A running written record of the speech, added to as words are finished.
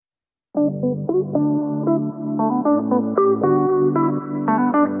What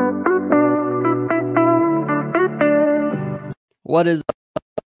is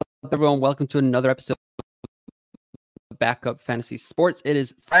up, everyone? Welcome to another episode of Backup Fantasy Sports. It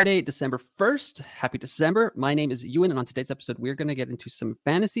is Friday, December 1st. Happy December. My name is Ewan, and on today's episode, we're going to get into some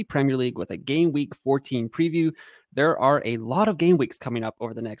Fantasy Premier League with a Game Week 14 preview. There are a lot of game weeks coming up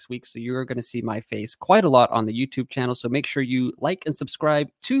over the next week, so you're going to see my face quite a lot on the YouTube channel. So make sure you like and subscribe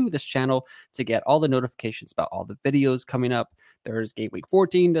to this channel to get all the notifications about all the videos coming up. There's Game Week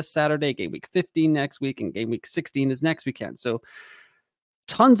 14 this Saturday, Game Week 15 next week, and Game Week 16 is next weekend. So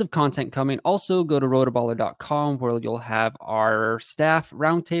tons of content coming. Also, go to rotoballer.com where you'll have our staff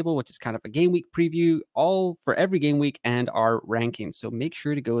roundtable, which is kind of a game week preview, all for every game week, and our rankings. So make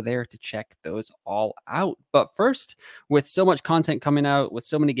sure to go there to check those all out. But first, with so much content coming out, with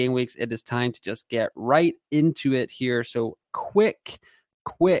so many game weeks, it is time to just get right into it here. So quick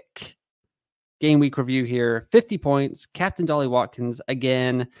game week review here. 50 points. Captain Dolly Watkins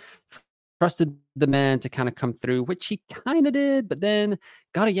again. Trusted the man to kind of come through, which he kind of did, but then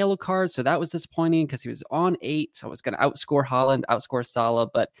got a yellow card. So that was disappointing because he was on 8. So I was going to outscore Haaland, outscore Salah,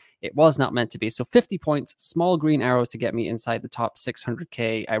 but it was not meant to be. So 50 points, small green arrows to get me inside the top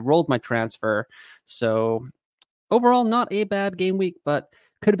 600K. I rolled my transfer. So overall, not a bad game week, but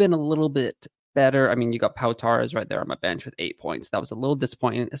could have been a little bit better. I mean, you got Pau Torres right there on my bench with 8 points. That was a little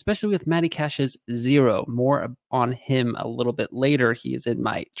disappointing, especially with Matty Cash's 0. More on him a little bit later. He is in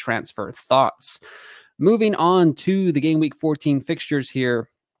my transfer thoughts. Moving on to the Game Week 14 fixtures here,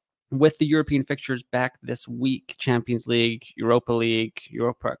 with the European fixtures back this week. Champions League, Europa League,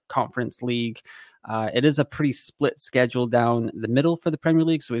 Europa Conference League. It is a pretty split schedule down the middle for the Premier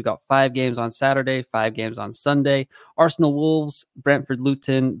League. So we've got 5 games on Saturday, 5 games on Sunday. Arsenal, Wolves, Brentford,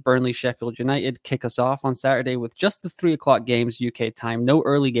 Luton, Burnley, Sheffield United kick us off on Saturday with just the 3 o'clock games UK time. No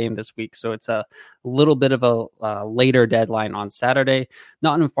early game this week, so it's a little bit of a later deadline on Saturday.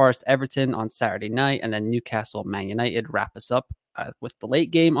 Nottingham Forest, Everton on Saturday night, and then Newcastle, Man United wrap us up with the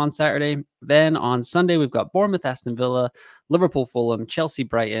late game on Saturday. Then on Sunday, we've got Bournemouth, Aston Villa, Liverpool, Fulham, Chelsea,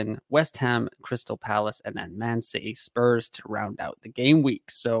 Brighton, West Ham, Crystal Palace, and then Man City, Spurs to round out the game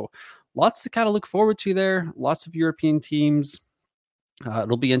week. So lots to kind of look forward to there. Lots of European teams.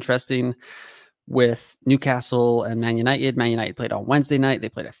 It'll be interesting with Newcastle and Man United. Man United played on Wednesday night. They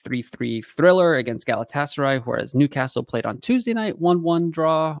played a 3-3 thriller against Galatasaray, whereas Newcastle played on Tuesday night, 1-1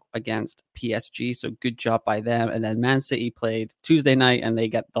 draw against PSG. So good job by them. And then Man City played Tuesday night, and they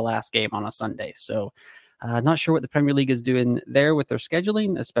get the last game on a Sunday. So not sure what the Premier League is doing there with their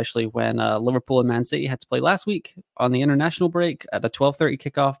scheduling, especially when Liverpool and Man City had to play last week on the international break at a 12:30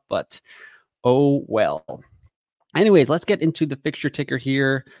 kickoff. But oh well. Anyways, let's get into the fixture ticker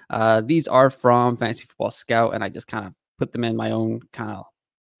here. These are from Fantasy Football Scout, and I just kind of put them in my own kind of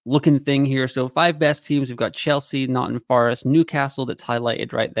looking thing here. So 5 best teams. We've got Chelsea, Nottingham Forest, Newcastle that's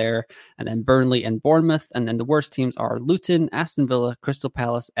highlighted right there, and then Burnley and Bournemouth. And then the worst teams are Luton, Aston Villa, Crystal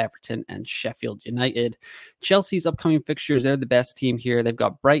Palace, Everton, and Sheffield United. Chelsea's upcoming fixtures, they're the best team here. They've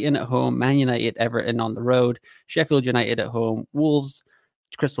got Brighton at home, Man United, Everton on the road, Sheffield United at home, Wolves,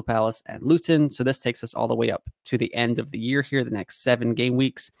 Crystal Palace, and Luton. So this takes us all the way up to the end of the year here, the next 7 game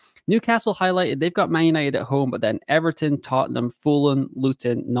weeks. Newcastle highlighted, they've got Man United at home, but then Everton, Tottenham, Fulham,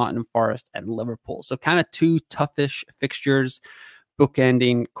 Luton, Nottingham Forest, and Liverpool. So kind of 2 toughish fixtures,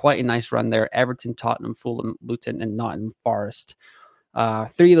 bookending quite a nice run there. Everton, Tottenham, Fulham, Luton, and Nottingham Forest.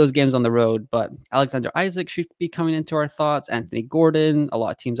 3 of those games on the road, but Alexander Isak should be coming into our thoughts. Anthony Gordon, a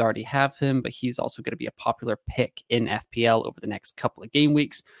lot of teams already have him, but he's also going to be a popular pick in FPL over the next couple of game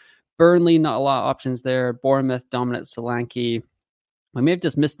weeks. Burnley, not a lot of options there. Bournemouth, Dominic Solanke. We may have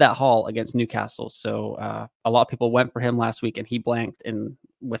just missed that haul against Newcastle. So a lot of people went for him last week, and he blanked. And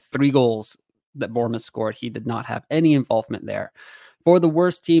with 3 goals that Bournemouth scored, he did not have any involvement there. For the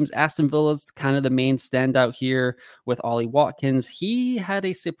worst teams, Aston Villa's kind of the main standout here with Ollie Watkins. He had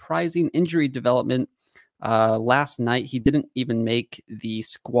a surprising injury development last night. He didn't even make the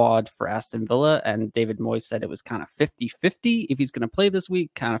squad for Aston Villa, and David Moyes said it was kind of 50-50 if he's going to play this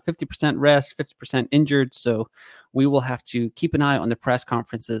week, kind of 50% rest, 50% injured. So we will have to keep an eye on the press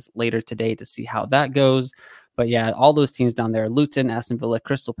conferences later today to see how that goes. But yeah, all those teams down there, Luton, Aston Villa,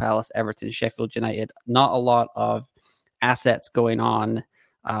 Crystal Palace, Everton, Sheffield United, not a lot of assets going on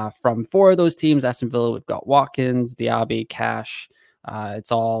from 4 of those teams. Aston Villa, we've got Watkins, Diaby, Cash.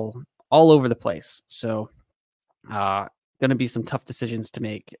 It's all over the place. So going to be some tough decisions to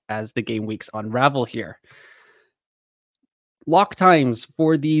make as the game weeks unravel here. Lock times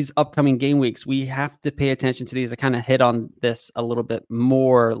for these upcoming game weeks. We have to pay attention to these. I kind of hit on this a little bit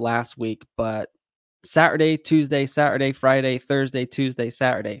more last week, but Saturday, Tuesday, Saturday, Friday, Thursday, Tuesday,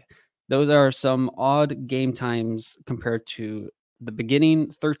 Saturday. those are some odd game times compared to the beginning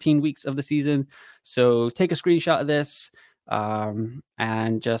 13 weeks of the season. So take a screenshot of this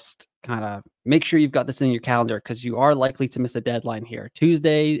and just kind of make sure you've got this in your calendar, because you are likely to miss a deadline here.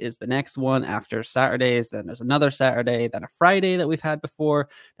 Tuesday is the next one after Saturdays. Then there's another Saturday, then a Friday that we've had before,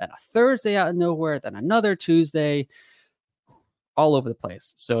 then a Thursday out of nowhere, then another Tuesday, all over the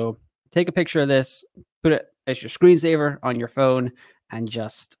place. So take a picture of this, put it as your screensaver on your phone, and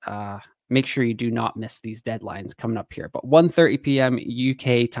just make sure you do not miss these deadlines coming up here. But 1:30 p.m.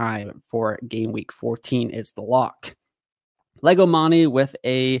 UK time for game week 14 is the lock. Lego Money with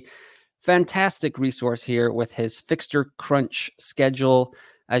a fantastic resource here with his fixture crunch schedule.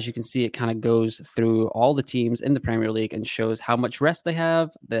 As you can see, it kind of goes through all the teams in the Premier League and shows how much rest they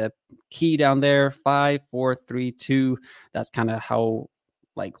have. The key down there, 5, 4, 3, 2. That's kind of how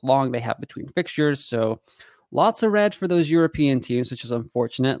long they have between fixtures. So lots of red for those European teams, which is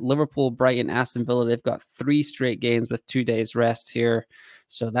unfortunate. Liverpool, Brighton, Aston Villa, they've got 3 straight games with 2 days rest here.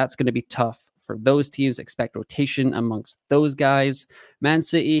 So that's going to be tough for those teams. Expect rotation amongst those guys. Man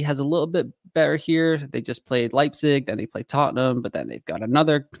City has a little bit better here. They just played Leipzig, then they play Tottenham, but then they've got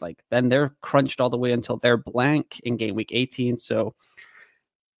another, then they're crunched all the way until they're blank in game week 18. So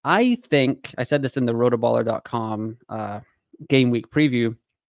I think, I said this in the rotoballer.com game week preview,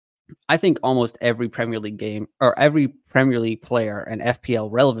 I think almost every Premier League game or every Premier League player and FPL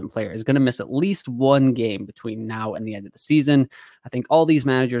relevant player is going to miss at least one game between now and the end of the season. I think all these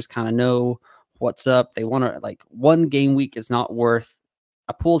managers kind of know what's up. They want to, one game week is not worth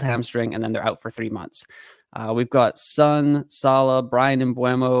a pulled hamstring and then they're out for 3 months. We've got Son, Salah, Brian and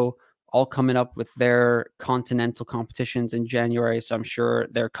Buemo all coming up with their continental competitions in January. So I'm sure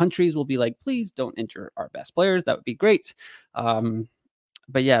their countries will be like, please don't injure our best players. That would be great.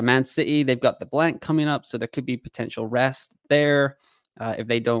 But yeah, Man City, they've got the blank coming up, so there could be potential rest there if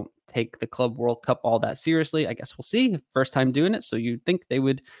they don't take the Club World Cup all that seriously. I guess we'll see. First time doing it, so you'd think they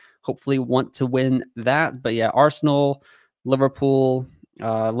would hopefully want to win that. But yeah, Arsenal, Liverpool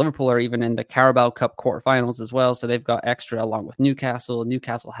are even in the Carabao Cup quarterfinals as well, so they've got extra along with Newcastle.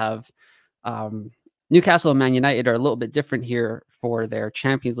 Newcastle and Man United are a little bit different here for their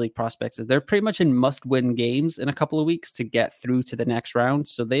Champions League prospects, as they're pretty much in must-win games in a couple of weeks to get through to the next round.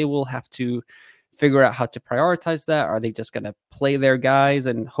 So they will have to figure out how to prioritize that. Are they just going to play their guys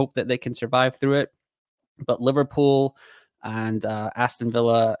and hope that they can survive through it? But Liverpool and Aston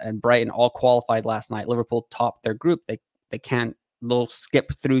Villa and Brighton all qualified last night. Liverpool topped their group. They'll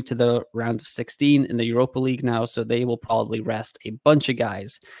skip through to the round of 16 in the Europa League now, so they will probably rest a bunch of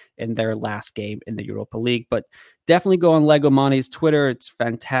guys in their last game in the Europa League. But definitely go on Lego Money's Twitter. It's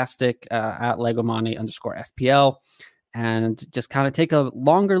fantastic, at @LegoMoney_FPL, and just kind of take a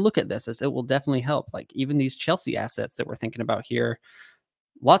longer look at this, as it will definitely help. Even these Chelsea assets that we're thinking about here,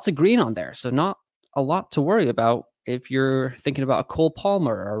 lots of green on there, so not a lot to worry about if you're thinking about a Cole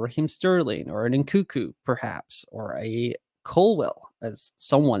Palmer or a Raheem Sterling or an Nkunku perhaps, or a Colwell, as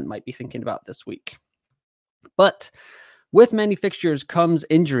someone might be thinking about this week. But with many fixtures comes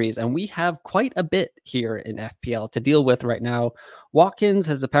injuries, and we have quite a bit here in FPL to deal with right now. Watkins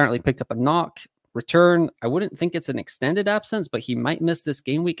has apparently picked up a knock return. I wouldn't think it's an extended absence, but he might miss this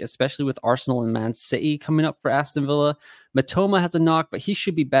game week, especially with Arsenal and Man City coming up for Aston Villa. Matoma has a knock, but he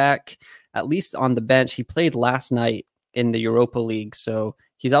should be back, at least on the bench. He played last night in the Europa League, so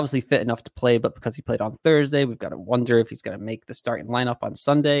he's obviously fit enough to play, but because he played on Thursday, we've got to wonder if he's going to make the starting lineup on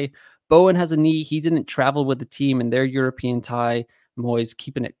Sunday. Bowen has a knee. He didn't travel with the team in their European tie. Moyes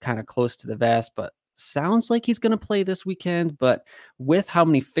keeping it kind of close to the vest, but sounds like he's going to play this weekend. But with how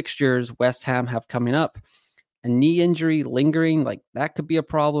many fixtures West Ham have coming up, a knee injury lingering, that could be a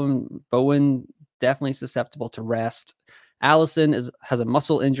problem. Bowen definitely susceptible to rest. Allison has a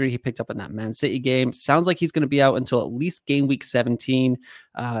muscle injury he picked up in that Man City game. Sounds like he's going to be out until at least game week 17,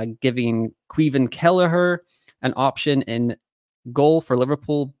 giving Queven Kelleher an option in goal for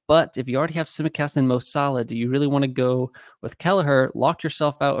Liverpool. But if you already have Tsimikas and Mo Salah, do you really want to go with Kelleher? Lock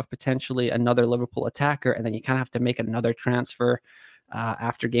yourself out of potentially another Liverpool attacker, and then you kind of have to make another transfer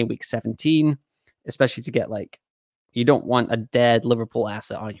after game week 17, especially to get you don't want a dead Liverpool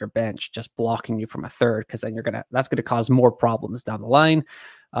asset on your bench just blocking you from a third, because then that's gonna cause more problems down the line.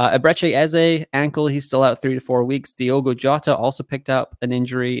 Ebreche Eze, ankle, he's still out 3 to 4 weeks. Diogo Jota also picked up an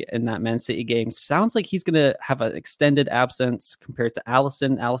injury in that Man City game. Sounds like he's gonna have an extended absence compared to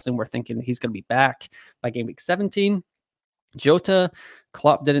Allison. We're thinking he's gonna be back by game week 17. Jota,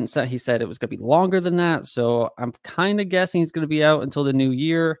 Klopp didn't say, he said it was gonna be longer than that, so I'm kind of guessing he's gonna be out until the new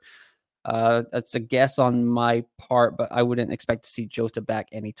year. That's a guess on my part, but I wouldn't expect to see Jota back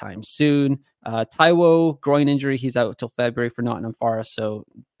anytime soon. Taiwo, groin injury, he's out till February for Nottingham Forest, so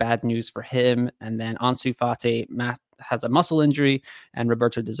bad news for him. And then Ansu Fati has a muscle injury, and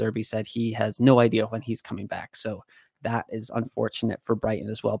Roberto De Zerbi said he has no idea when he's coming back. So that is unfortunate for Brighton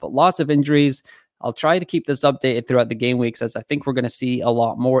as well. But lots of injuries. I'll try to keep this updated throughout the game weeks, as I think we're going to see a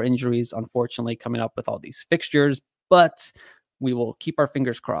lot more injuries, unfortunately, coming up with all these fixtures. But we will keep our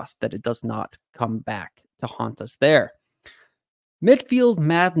fingers crossed that it does not come back to haunt us there. Midfield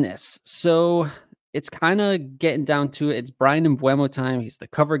madness. So it's kind of getting down to it. It's Bryan Mbeumo time. He's the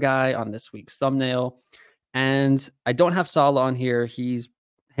cover guy on this week's thumbnail. And I don't have Salah on here.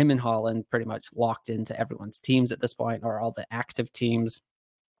 Him and Haaland pretty much locked into everyone's teams at this point, or all the active teams.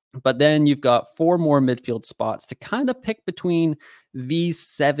 But then you've got 4 more midfield spots to kind of pick between these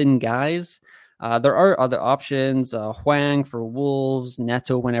 7 guys. There are other options. Hwang for Wolves,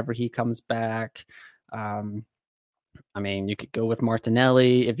 Neto whenever he comes back. I mean, you could go with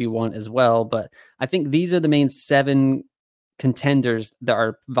Martinelli if you want as well. But I think these are the main 7 contenders that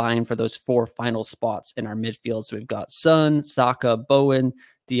are vying for those 4 final spots in our midfield. So we've got Son, Saka, Bowen,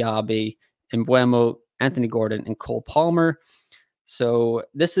 Diaby, Mbeumo, Anthony Gordon, and Cole Palmer. So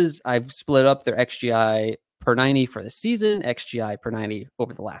I've split up their XGI per 90 for the season, XGI per 90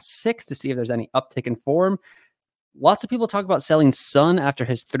 over the last 6 to see if there's any uptick in form. Lots of people talk about selling Son after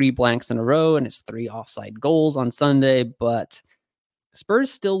his 3 blanks in a row and his 3 offside goals on Sunday, but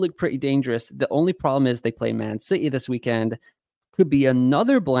Spurs still look pretty dangerous. The only problem is they play Man City this weekend. Could be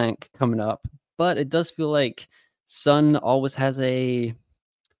another blank coming up, but it does feel like Son always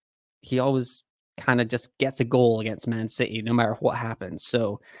he always kind of just gets a goal against Man City, no matter what happens.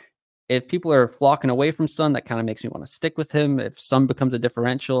 So if people are flocking away from Son, that kind of makes me want to stick with him. If Son becomes a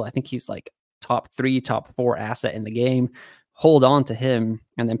differential, I think he's like top 3, top 4 asset in the game. Hold on to him,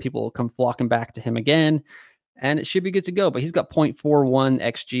 and then people will come flocking back to him again, and it should be good to go. But he's got 0.41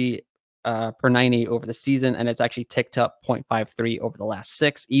 XG per 90 over the season, and it's actually ticked up 0.53 over the last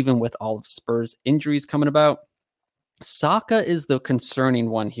 6, even with all of Spurs' injuries coming about. Saka is the concerning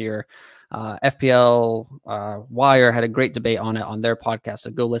one here. FPL Wire had a great debate on it on their podcast,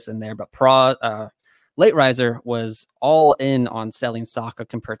 so go listen there. But Late Riser was all in on selling Saka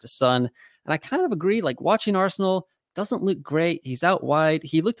compared to Son, and I kind of agree. Like, watching Arsenal doesn't look great. He's out wide.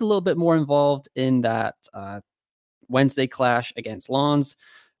 He looked a little bit more involved in that Wednesday clash against Lens,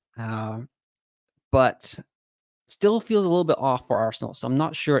 but still feels a little bit off for Arsenal. So I'm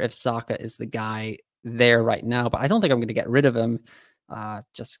not sure if Saka is the guy there right now, but I don't think I'm going to get rid of him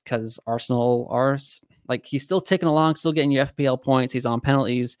just because Arsenal are like, he's still ticking along, still getting you FPL points. He's on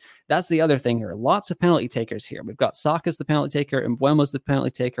penalties. That's the other thing here. Lots of penalty takers here. We've got Saka's the penalty taker, and Mbeumo's the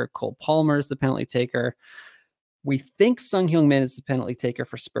penalty taker. Cole Palmer's the penalty taker. We think Son Heung-min is the penalty taker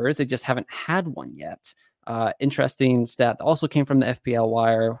for Spurs. They just haven't had one yet. Interesting stat that also came from the FPL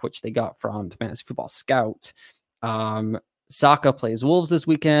Wire, which they got from Fantasy Football Scout. Saka plays Wolves this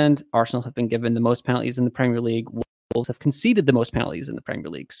weekend. Arsenal have been given the most penalties in the Premier League. Wolves have conceded the most penalties in the Premier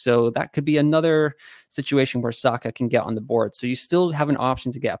League. So that could be another situation where Saka can get on the board. So you still have an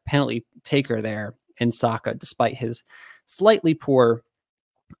option to get a penalty taker there in Saka, despite his slightly poor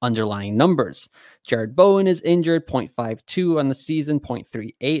underlying numbers. Jared Bowen is injured, 0.52 on the season,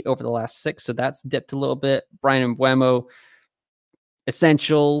 0.38 over the last 6. So that's dipped a little bit. Bryan Mbeumo,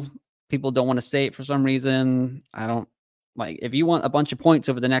 essential. People don't want to say it for some reason. I don't like, if you want a bunch of points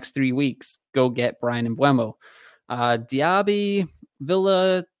over the next 3 weeks, go get Bryan Mbeumo. Diaby,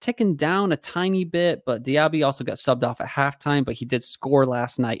 Villa ticking down a tiny bit, but Diaby also got subbed off at halftime, but he did score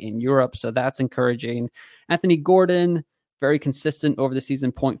last night in Europe, so that's encouraging. Anthony Gordon, very consistent over the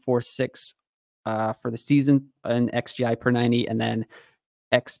season, 0.46 for the season in XGI per 90, and then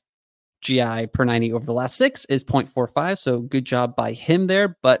XGI per 90 over the last 6 is 0.45, so good job by him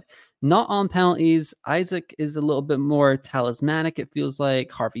there, but not on penalties. Isaac is a little bit more talismanic, it feels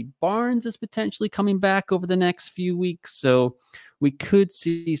like. Harvey Barnes is potentially coming back over the next few weeks, so we could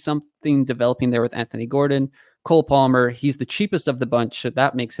see something developing there with Anthony Gordon. Cole Palmer, he's the cheapest of the bunch, so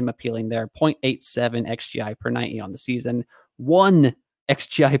that makes him appealing there. 0.87 XGI per 90 on the season. 1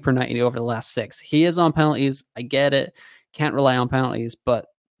 XGI per 90 over the last 6. He is on penalties. I get it. Can't rely on penalties, but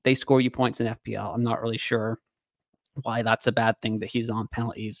they score you points in FPL. I'm not really sure why that's a bad thing that he's on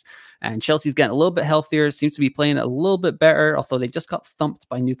penalties. And Chelsea's getting a little bit healthier, seems to be playing a little bit better, although they just got thumped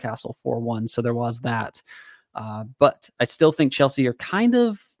by Newcastle 4-1, so there was that. But I still think Chelsea are kind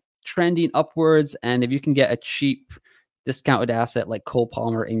of trending upwards, and if you can get a cheap discounted asset like Cole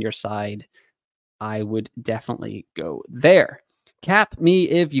Palmer in your side, I would definitely go there. Cap me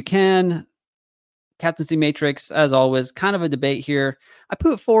if you can. captaincy matrix, as always, kind of a debate here. I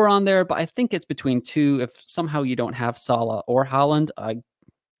put 4 on there, but I think it's between 2. If somehow you don't have Salah or Haaland,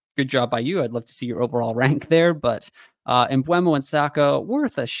 good job by you. I'd love to see your overall rank there, but Mbeumo and Saka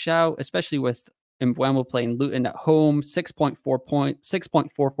worth a shout, especially with Mbeumo playing Luton at home,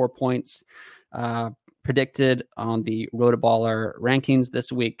 6.44 points predicted on the Rotoballer rankings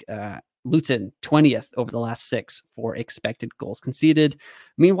this week. Luton 20th over the last 6 for expected goals conceded.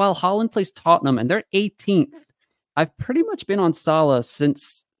 Meanwhile, Haaland plays Tottenham and they're 18th. I've pretty much been on Salah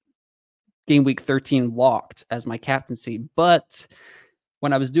since game week 13 locked as my captaincy, but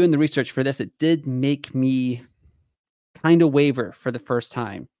when I was doing the research for this, it did make me kind of waver for the first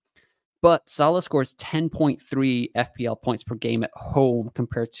time. But Salah scores 10.3 FPL points per game at home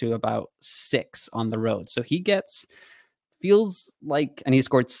compared to about 6 on the road. So he feels like, and he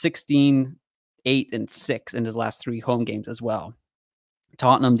scored 16, 8, and 6 in his last 3 home games as well.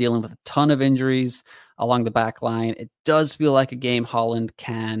 Tottenham dealing with a ton of injuries along the back line. It does feel like a game Haaland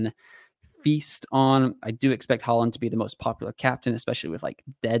can feast on. I do expect Haaland to be the most popular captain, especially with like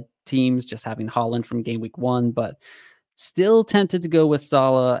dead teams, just having Haaland from game week 1, but still tempted to go with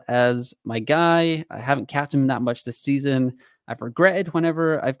Salah as my guy. I haven't captained him that much this season. I've regretted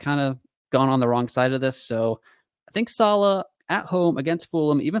whenever I've kind of gone on the wrong side of this. So I think Salah at home against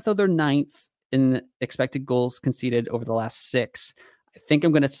Fulham, even though they're 9th in expected goals conceded over the last 6, I think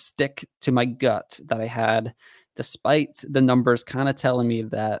I'm going to stick to my gut that I had, despite the numbers kind of telling me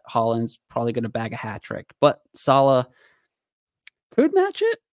that Haaland's probably going to bag a hat trick. But Salah could match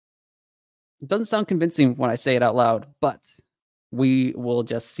it. It doesn't sound convincing when I say it out loud, but we will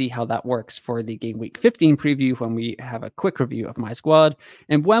just see how that works for the game week 15 preview when we have a quick review of my squad.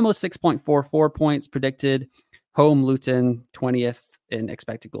 And Mbeumo 6.44 points predicted. Home Luton 20th in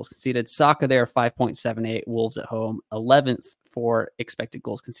expected goals conceded. Saka there 5.78. Wolves at home 11th for expected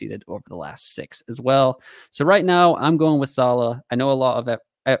goals conceded over the last 6 as well. So right now I'm going with Salah. I know a lot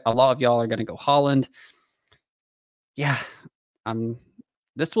of y'all are going to go Haaland. Yeah,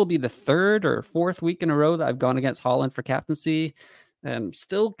 this will be the 3rd or 4th week in a row that I've gone against Haaland for captaincy. I'm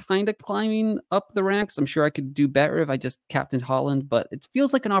still kind of climbing up the ranks. I'm sure I could do better if I just captained Haaland, but it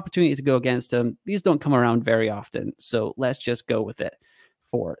feels like an opportunity to go against him. These don't come around very often, so let's just go with it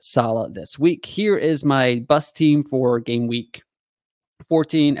for Salah this week. Here is my bus team for game week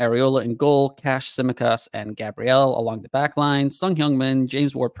 14, Areola in goal, Cash, Tsimikas, and Gabriel along the back line, Sung Hyungmin,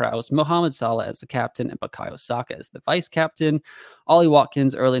 James Ward-Prowse, Mohamed Salah as the captain, and Bukayo Saka as the vice captain, Ollie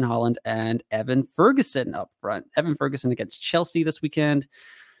Watkins, Erling Haaland, and Evan Ferguson up front. Evan Ferguson against Chelsea this weekend.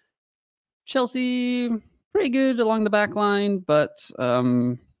 Chelsea, pretty good along the back line, but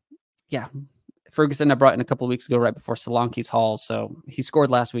yeah, Ferguson I brought in a couple of weeks ago right before Solanke's haul, so he scored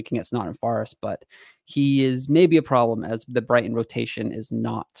last week against Nottingham Forest, but he is maybe a problem as the Brighton rotation is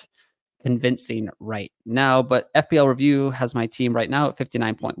not convincing right now. But FPL Review has my team right now at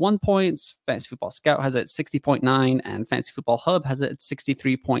 59.1 points. Fantasy Football Scout has it at 60.9, and Fantasy Football Hub has it at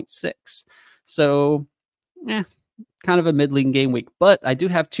 63.6. So, kind of a middling game week. But I do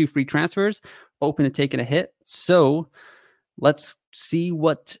have 2 free transfers open to taking a hit. So let's see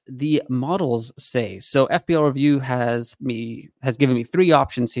what the models say. So FPL Review has given me 3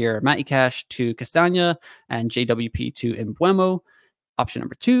 options here: Matty Cash to Castagna and JWP to Mbeumo. Option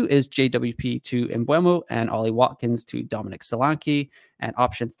number 2 is JWP to Mbeumo and Ollie Watkins to Dominic Solanke. And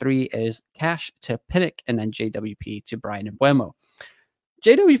option 3 is Cash to Pinnock and then JWP to Brian Mbeumo.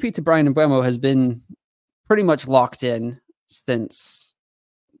 JWP to Brian Mbeumo has been pretty much locked in since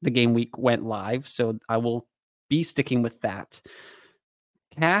the game week went live, so I will be sticking with that.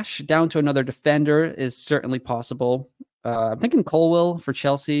 Cash down to another defender is certainly possible. I'm thinking Colwill for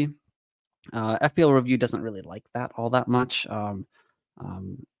Chelsea. FPL Review doesn't really like that all that much. I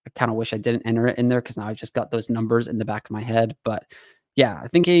kind of wish I didn't enter it in there because now I've just got those numbers in the back of my head. But yeah, I'm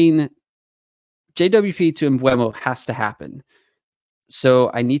thinking JWP to Mbeumo has to happen.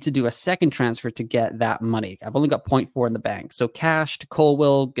 So I need to do a second transfer to get that money. I've only got 0.4 in the bank. So Cash to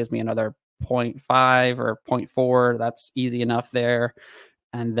Colwill gives me another 0.5 or 0.4. That's easy enough there.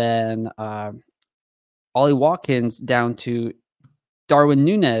 And then Ollie Watkins down to Darwin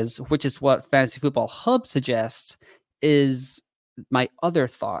Núñez, which is what Fantasy Football Hub suggests, is my other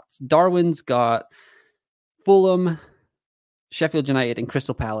thoughts. Darwin's got Fulham, Sheffield United, and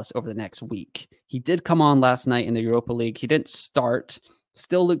Crystal Palace over the next week. He did come on last night in the Europa League. He didn't start,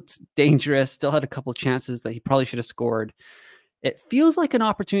 still looked dangerous, still had a couple of chances that he probably should have scored. It feels like an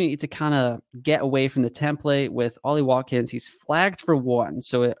opportunity to kind of get away from the template with Ollie Watkins. He's flagged for 1,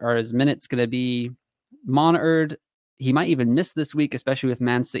 so are his minutes going to be monitored? He might even miss this week, especially with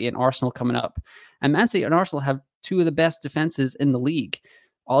Man City and Arsenal coming up. And Man City and Arsenal have 2 of the best defenses in the league.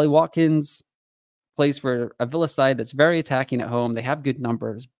 Ollie Watkins plays for a Villa side that's very attacking at home. They have good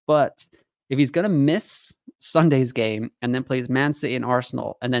numbers, but if he's going to miss Sunday's game and then plays Man City and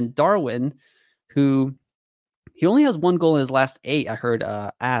Arsenal, and then Darwin, who he only has 1 goal in his last 8, I heard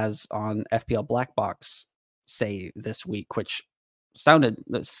as on FPL Black Box say this week, which sounded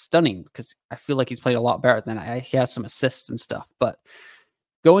stunning because I feel like he's played a lot better than he has some assists and stuff. But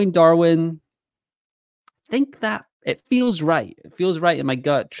going Darwin, I think that it feels right. It feels right in my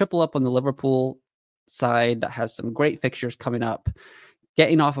gut. Triple up on the Liverpool side that has some great fixtures coming up,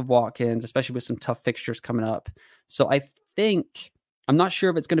 getting off of Watkins, especially with some tough fixtures coming up. So I think, I'm not sure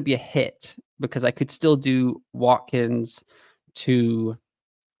if it's going to be a hit because I could still do Watkins to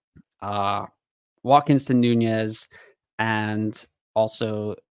Nunez, and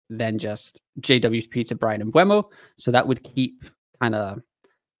also then just JWP to Brian Mbeumo. So that would keep kind of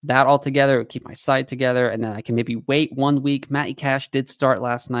that all together. It would keep my side together, and then I can maybe wait 1 week. Matty Cash did start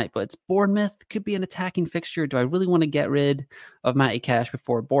last night, but it's Bournemouth. Could be an attacking fixture. Do I really want to get rid of Matty Cash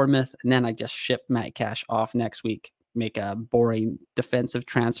before Bournemouth? And then I just ship Matty Cash off next week, make a boring defensive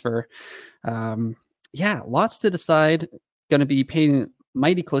transfer. Yeah, lots to decide. Going to be paying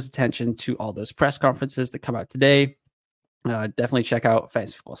mighty close attention to all those press conferences that come out today. Definitely check out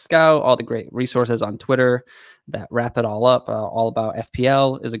Fantasy Football Scout, all the great resources on Twitter that wrap it all up. All About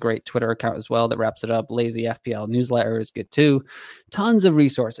FPL is a great Twitter account as well that wraps it up. Lazy FPL newsletter is good too. Tons of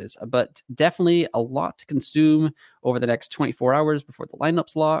resources, but definitely a lot to consume over the next 24 hours before the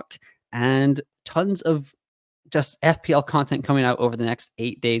lineups lock, and tons of just FPL content coming out over the next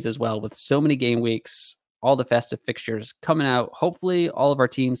 8 days as well, with so many game weeks, all the festive fixtures coming out. Hopefully all of our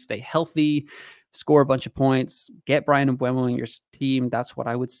teams stay healthy, score a bunch of points, get Brian Mbeumo in your team. That's what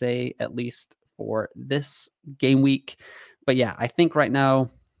I would say, at least for this game week. But yeah, I think right now,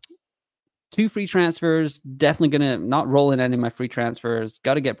 2 free transfers, definitely going to not roll in any of my free transfers.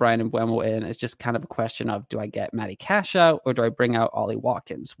 Got to get Brian Mbeumo in. It's just kind of a question of, do I get Matty Cash out or do I bring out Ollie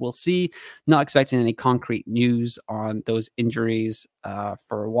Watkins? We'll see. Not expecting any concrete news on those injuries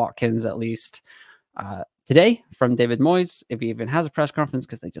for Watkins, at least today, from David Moyes, if he even has a press conference,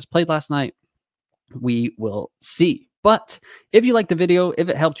 because they just played last night. We will see. But if you liked the video, if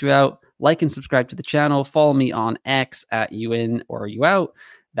it helped you out, like and subscribe to the channel. Follow me on X at UN or You Out.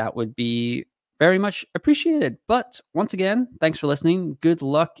 That would be very much appreciated. But once again, thanks for listening. Good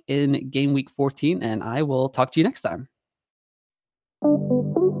luck in game week 14, and I will talk to you next time.